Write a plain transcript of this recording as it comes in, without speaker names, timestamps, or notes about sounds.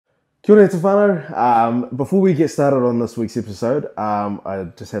Kia ora Tefano. Before we get started on this week's episode, I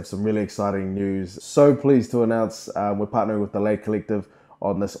just have some really exciting news. So pleased to announce we're partnering with the Lewi Collective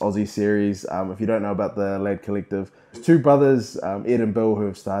on this Aussie series. If you don't know about the Lewi Collective, two brothers, Ed and Bill, who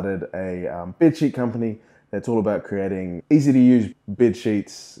have started a bedsheet company that's all about creating easy to use bed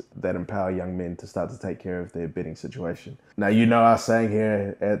sheets that empower young men to start to take care of their bedding situation. Now, you know our saying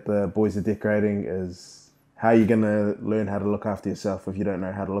here at the Boys Are Decorating is, how are you going to learn how to look after yourself if you don't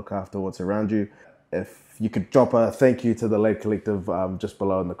know how to look after what's around you? If you could drop a thank you to the Lewi Collective just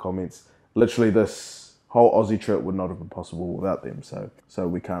below in the comments. Literally, this whole Aussie trip would not have been possible without them. So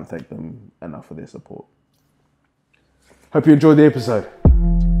we can't thank them enough for their support. Hope you enjoyed the episode.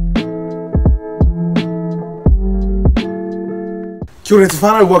 Kia ora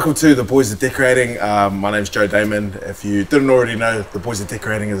Tefano, welcome to the Boys Are Decorating. My name's Joe Damon. If you didn't already know, the Boys Are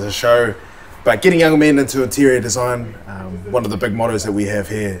Decorating is a show about getting young men into interior design. One of the big mottos that we have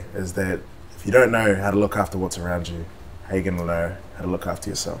here is that if you don't know how to look after what's around you, how are you going to know how to look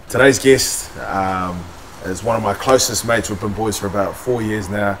after yourself? Today's guest is one of my closest mates. We've been boys for about 4 years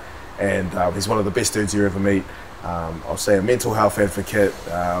now, and he's one of the best dudes you ever meet. I'll say a mental health advocate.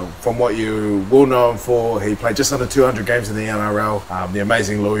 From what you will know him for, he played just under 200 games in the NRL. The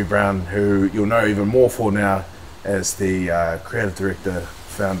amazing Lewi Brown, who you'll know even more for now as the creative director,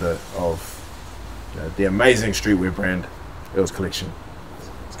 founder of the amazing streetwear brand, Earls Collection.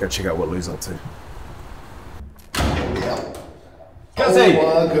 Let's go check out what Lewi's up to. Cuzzy!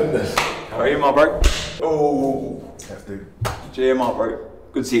 Oh my goodness. How are you, my bro? Oh, have to. Yeah, my bro.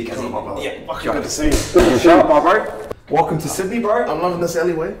 Good to see you, Cuzzy. Yeah, fucking good to see you. Shut up, my bro. Welcome to Sydney, bro. I'm loving this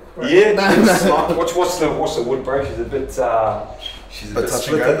alleyway. Bro. Yeah, no. What's the wood, bro? She's a bit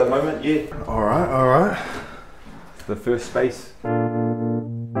slick at the moment. Yeah. All right. The first space.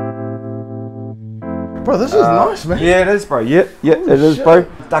 Bro, this is nice, man. Yeah, it is, bro. Yeah, it is, bro.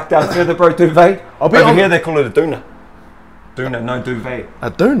 Duck down further, bro. Duvet. Over here, they call it a doona. Doona, no duvet.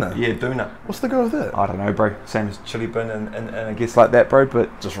 A doona? Yeah, doona. What's the go with that? I don't know, bro. Same as chili bin and I guess like that, bro.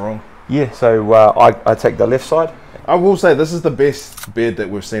 But just wrong. Yeah, so I take the left side. I will say this is the best bed that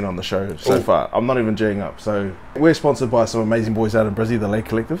we've seen on the show so far. I'm not even G'ing up. So we're sponsored by some amazing boys out in Brizzy, the Lewi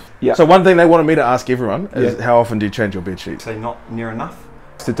Collective. Yeah. So one thing they wanted me to ask everyone is how often do you change your bed sheets? So not near enough.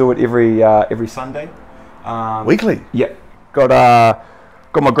 To do it every Sunday. Weekly? Yeah.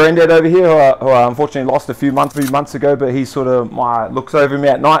 Got my granddad over here who I unfortunately lost a few months ago, but he sort of looks over me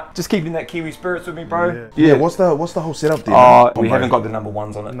at night. Just keeping that Kiwi spirits with me, bro. Yeah. What's the whole setup there? We haven't got the number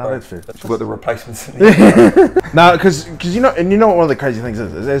ones on it. No, that's fair. We've got the replacements in there. No, because you know what one of the crazy things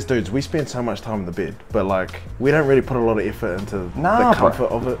is as dudes, we spend so much time in the bed, but like we don't really put a lot of effort into the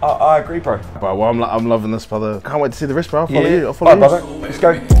comfort of it. I agree, bro. But well, I'm loving this, brother. Can't wait to see the rest, bro. I'll follow you. I'll follow you. Brother. Let's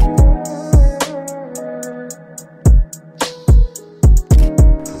go.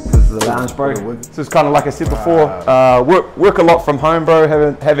 The lounge, bro. So it's kind of like I said before, work a lot from home, bro.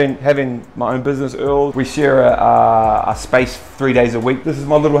 Having my own business, Earls. We share a space 3 days a week. This is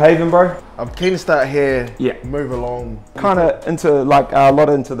my little haven, bro. I'm keen to start here. Yeah. Move along. Kind of into like a lot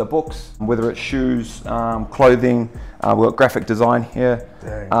into the books, whether it's shoes, clothing. We've got graphic design here.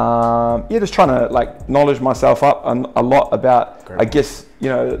 Yeah, just trying to like knowledge myself up a lot about, I guess,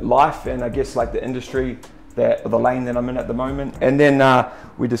 life and I guess like the industry. The lane that I'm in at the moment, and then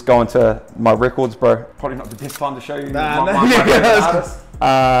we just go into my records, bro. Probably not the best time to show you my artist.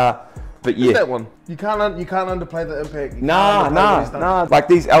 But yeah, that one you can't underplay the impact. Nah. Like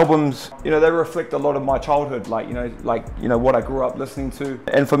these albums, they reflect a lot of my childhood. Like what I grew up listening to.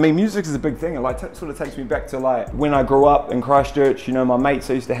 And for me, music is a big thing. It sort of takes me back to like when I grew up in Christchurch. My mates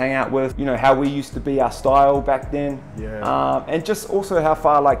I used to hang out with. How we used to be, our style back then. Yeah. And just also how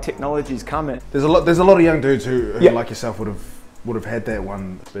far like technology's come. There's a lot of young dudes who like yourself would have had that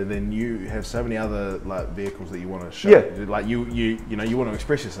one, but then you have so many other like vehicles that you want to show. Yeah. Like you want to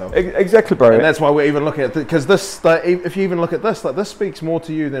express yourself. Exactly, bro. And that's why we're even looking at because this, like, if you even look at this, like this speaks more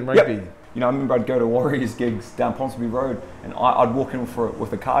to you than rugby. Yep. I remember I'd go to Warriors gigs down Ponsonby Road, and I'd walk in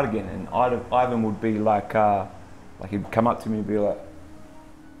with a cardigan, and Ivan would be like he'd come up to me and be like,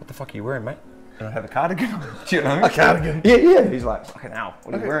 "What the fuck are you wearing, mate?" And I'd have a cardigan on. A cardigan? Yeah. He's like, fucking hell,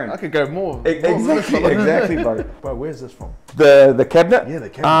 what are you wearing? I could go more. Exactly, bro. Bro, where's this from? The cabinet? Yeah, the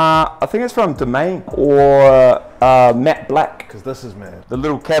cabinet. I think it's from Domain or Matte Black. Because this is mad. The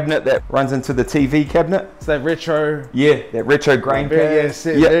little cabinet that runs into the TV cabinet. It's that retro. Yeah, that retro grain pan.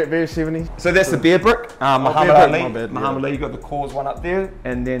 Very 70s. So that's the beer brick. Muhammad Ali got the Cause one up there.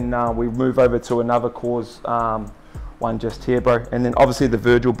 And then we move over to another Cause one just here, bro. And then obviously the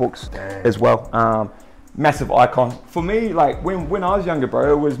Virgil books as well. Massive icon. For me, like when I was younger,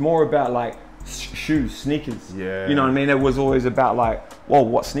 bro, it was more about like shoes, sneakers. Yeah. You know what I mean? It was always about like, well,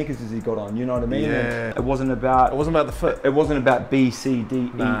 what sneakers has he got on? You know what I mean? Yeah. And it wasn't about the fit. It wasn't about B, C,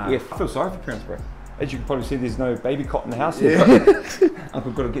 D, Nah. E, F. I feel sorry for parents, bro. As you can probably see, there's no baby cot in the house. Yeah.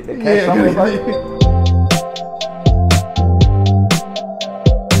 Uncle got to get that cash somewhere, bro.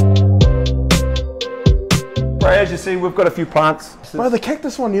 Bro, as you see, we've got a few plants. Bro, the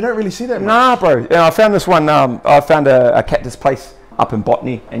cactus one, you don't really see that much. Nah, bro. Yeah, I found this one. I found a cactus place up in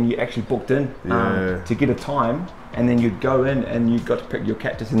Botany, and you actually booked in to get a time, and then you'd go in and you got to pick your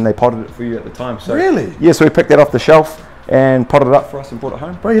cactus, and they potted it for you at the time. So really? Yeah. So we picked that off the shelf and potted it up for us and brought it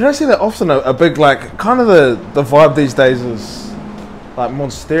home. Bro, you don't see that often. A big like kind of the vibe these days is like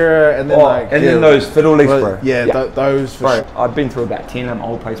Monstera, and then then those fiddle leaves, bro. Yeah, those for bro. I've been through about 10 of them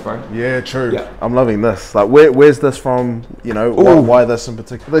old place, bro. Yeah, true. Yeah. I'm loving this. Like, where's this from? You know, why this in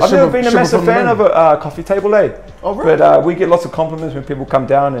particular? I've never been a massive fan of a coffee table, eh? Oh, really? But we get lots of compliments when people come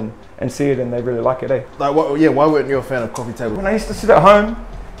down and see it, and they really like it, eh? Like, why weren't you a fan of coffee table? When I used to sit at home,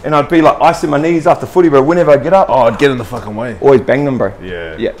 and I'd be like icing my knees after footy, bro. Whenever I get up, I'd get in the fucking way. Always bang them, bro.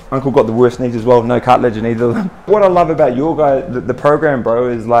 Yeah. Yeah. Uncle got the worst knees as well. No cartilage in either of them. What I love about your guy, the program, bro,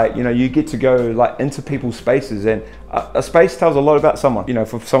 is like, you know, you get to go like into people's spaces, and a space tells a lot about someone. You know,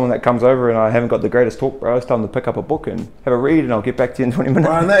 for someone that comes over and I haven't got the greatest talk, bro, I just tell them to pick up a book and have a read, and I'll get back to you in 20 minutes.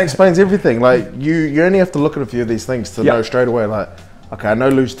 Bro, and that explains everything. Like, you only have to look at a few of these things to know straight away, like, okay, I know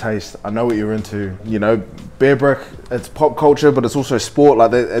loose taste, I know what you're into, you know, Bear Brick, it's pop culture, but it's also sport,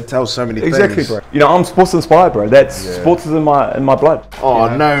 like it tells so many things. Exactly, bro. You know, I'm sports inspired, bro. Sports is in my blood.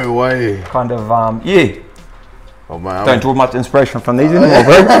 Oh, you know? no way. Kind of, yeah. Oh, man. Don't draw much inspiration from these anymore,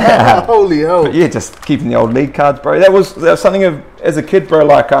 bro. Holy hell. But yeah, just keeping the old lead cards, bro. That was something of, as a kid, bro,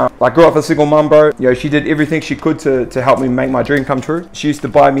 like, I grew up with a single mum, bro. You know, she did everything she could to help me make my dream come true. She used to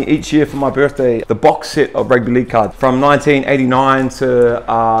buy me each year for my birthday the box set of rugby league cards. From 1989 to,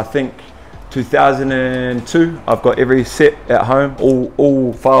 I think, 2002, I've got every set at home,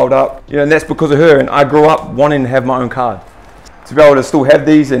 all filed up. You know, and that's because of her, and I grew up wanting to have my own card. To be able to still have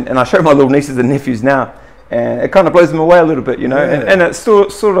these, and I show my little nieces and nephews now, and it kind of blows them away a little bit, you know. And it's still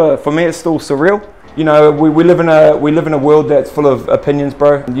sort of, for me, it's still surreal. You know, we live in a world that's full of opinions,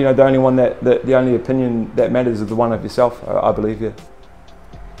 bro. You know, the only opinion that matters is the one of yourself. I believe, yeah.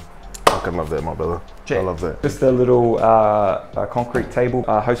 I love that, my brother. I love that. Just a little concrete table.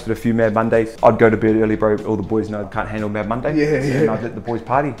 I hosted a few Mad Mondays. I'd go to bed early, bro. All the boys know I can't handle Mad Monday. And I'd let the boys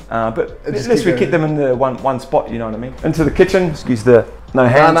party. But at least we keep them in the one spot, you know what I mean? Into the kitchen, excuse the no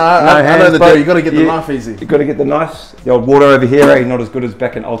hands. I know the deal. You got to get the knife easy. You got to get the knife. The old water over here, eh? Not as good as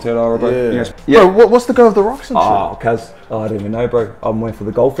back in Aotearoa, bro. Bro, what's the go of the rocks and shit? I don't even know, bro. I'm waiting for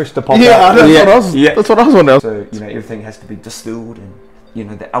the goldfish to pop out. That's what I was wondering. So, you know, everything has to be distilled and, you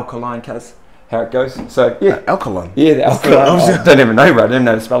know, the alkaline, cuz. How it goes. So yeah, alkaline. Yeah, the alkaline. I don't even know, bro. I didn't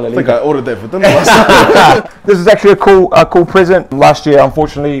know the spell. I think I ordered that for dinner last time. This is actually a cool present. Last year,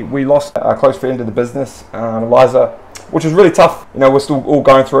 unfortunately, we lost a close friend to the business, Eliza, which was really tough. You know, we're still all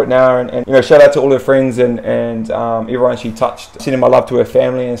going through it now, and you know, shout out to all her friends and everyone she touched. Sending my love to her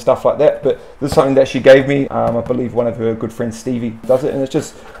family and stuff like that. But this is something that she gave me. I believe one of her good friends, Stevie, does it, and it's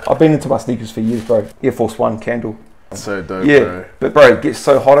just, I've been into my sneakers for years, bro. Air Force One candle. So dope, bro. But bro, it gets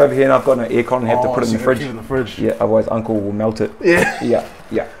so hot over here, and I've got no aircon and have to put it in the fridge. Yeah, otherwise Uncle will melt it. Yeah.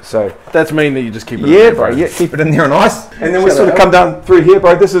 So that's mean that you just keep it. Yeah, bro. Yeah, keep it in there on ice, and then we sort of come down through here,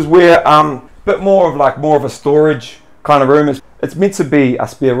 bro. This is where bit more of a storage kind of room. It's meant to be a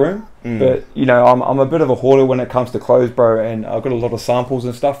spare room, but you know, I'm a bit of a hoarder when it comes to clothes, bro, and I've got a lot of samples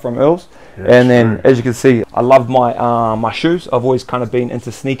and stuff from Earls. And then, as you can see, I love my shoes. I've always kind of been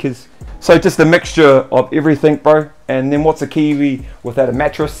into sneakers. So just a mixture of everything, bro. And then what's a Kiwi without a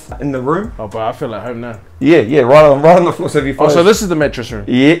mattress in the room? Oh, bro, I feel at home now. Yeah, right on the floor. So if you so this is the mattress room.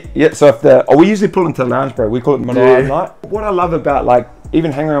 Yeah. So if we usually pull into the lounge, bro. We call it Marae night. What I love about like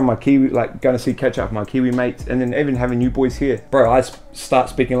even hanging around my Kiwi, like going to see catch up with my Kiwi mates, and then even having you boys here, bro. I start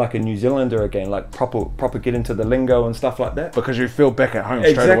speaking like a New Zealander again, like proper get into the lingo and stuff like that. Because you feel back at home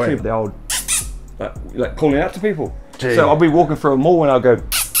straight away. Exactly. The old like calling out to people. Gee. So I'll be walking through a mall and I'll go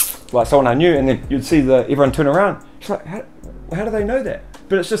like someone I knew, and then you'd see everyone turn around. It's like, how do they know that?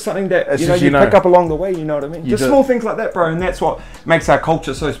 But it's just something that you pick up along the way. You know what I mean? Just small things like that, bro. And that's what makes our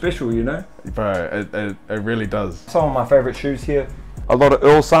culture so special. You know, bro. It really does. Some of my favorite shoes here. A lot of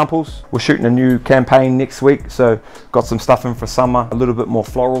Earl samples. We're shooting a new campaign next week, so got some stuff in for summer. A little bit more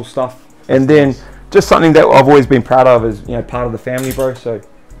floral stuff, and then just something that I've always been proud of is part of the family, bro. So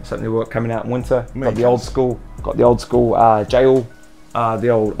something that we're coming out in winter. Got the old school jail. The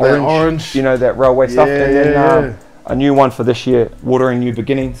old orange, you know, that railway stuff, and then a new one for this year, Watering New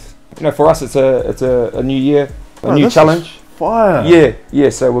Beginnings. You know, for us, it's a new year, a new challenge. fire. Yeah.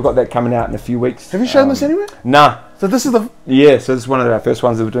 So we've got that coming out in a few weeks. Have you shown this anywhere? Nah. So this is the... Yeah, so this is one of our first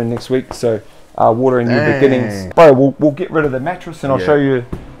ones that we're doing next week. So Water and New Beginnings. Bro, we'll get rid of the mattress and I'll show you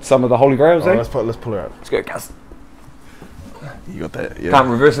some of the Holy Grails. Let's pull her out. Let's go, Gus. You got that? Yeah. Can't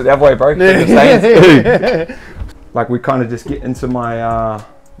reverse it the other way, bro. Yeah. Like we kind of just get into my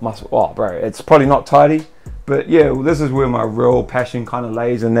bro, it's probably not tidy, but yeah, well, this is where my real passion kind of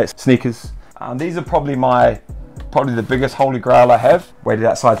lays, and that's sneakers. These are probably the biggest Holy Grail I have. Waited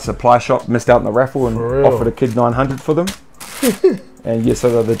outside the supply shop, missed out in the raffle, and offered a kid 900 for them. And yeah, so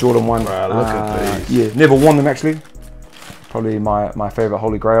they're the Jordan 1. Bro, look at these. Yeah, never worn them actually. Probably my favorite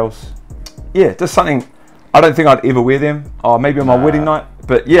Holy Grails. Yeah, just something. I don't think I'd ever wear them. Oh, maybe on my wedding night.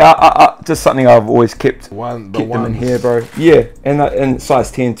 But yeah, I just something I've always kept them in here, bro. Yeah, and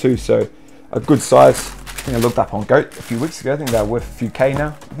size 10 too, so a good size. I think I looked up on Goat a few weeks ago. I think they're worth a few K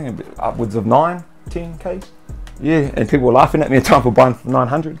now. I think upwards of 10K. Yeah, and people were laughing at me at time for buying for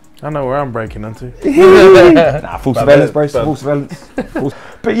 900. I know where I'm breaking into. Nah, full surveillance, bro. Full surveillance.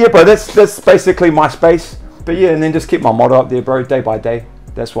 But yeah, bro, that's basically my space. But yeah, and then just keep my motto up there, bro, day by day.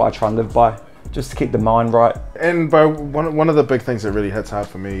 That's what I try and live by. Just to keep the mind right. And bro, one of the big things that really hits hard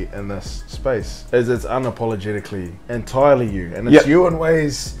for me in this space is it's unapologetically entirely you, and it's you in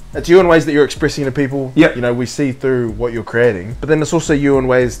ways. It's you in ways that you're expressing to people. Yeah. You know, we see through what you're creating, but then it's also you in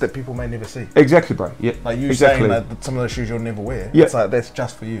ways that people may never see. Exactly, bro. Yeah. Like you saying that some of those shoes you'll never wear. Yeah. It's like that's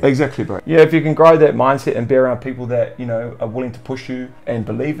just for you. Exactly, bro. Yeah, if you can grow that mindset and be around people that are willing to push you and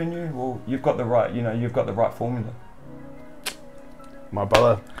believe in you, well, you've got the right. You've got the right formula. My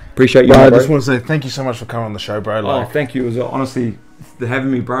brother. Appreciate you, bro. bro. I just want to say thank you so much for coming on the show, bro. Like, thank you. It was honestly having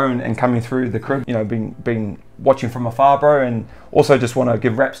me, bro, and coming through the crib. Been watching from afar, bro, and also just want to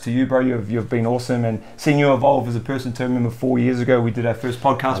give raps to you, bro. You've been awesome, and seeing you evolve as a person. To remember 4 years ago, we did our first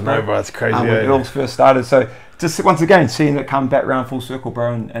podcast, bro. Bro, it's crazy. When Earls first started, so just once again seeing it come back around full circle,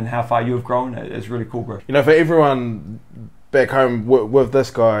 bro, and how far you have grown, it's really cool, bro. For everyone back home with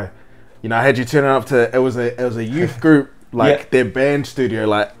this guy, I had you turning up to it was a youth group. Their band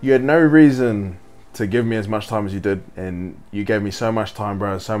studio, you had no reason to give me as much time as you did, and you gave me so much time,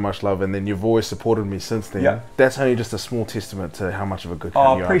 bro, and so much love, and then you've always supported me since then. Yeah. That's only just a small testament to how much of a good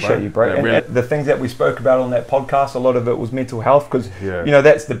friend you are, appreciate you, bro. Yeah, and really. The things that we spoke about on that podcast, a lot of it was mental health, because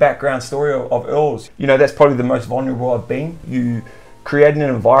that's the background story of Earls. That's probably the most vulnerable I've been. You created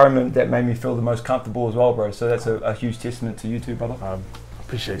an environment that made me feel the most comfortable as well, bro. So that's a huge testament to you too, brother.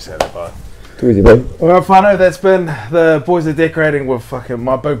 Appreciate you saying that, bro. Easy, bro. Alright, Whānau, that's been the Boys Are Decorating with fucking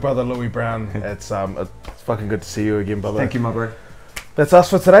my big brother Lewi Brown. It's fucking good to see you again, brother. Thank you, my bro. That's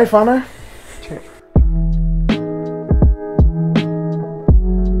us for today, Whānau. Check.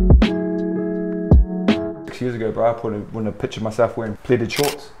 6 years ago, bro, I put a picture of myself wearing pleated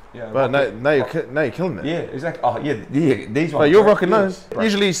shorts. Yeah, but now you're killing it. Yeah, exactly. Oh yeah, these ones. But you're rocking those. Right.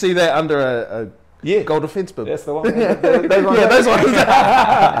 Usually you see that under a gold defence bib. That's the one. Those ones.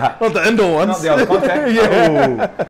 Not the indoor ones. Not the other contact. Yeah.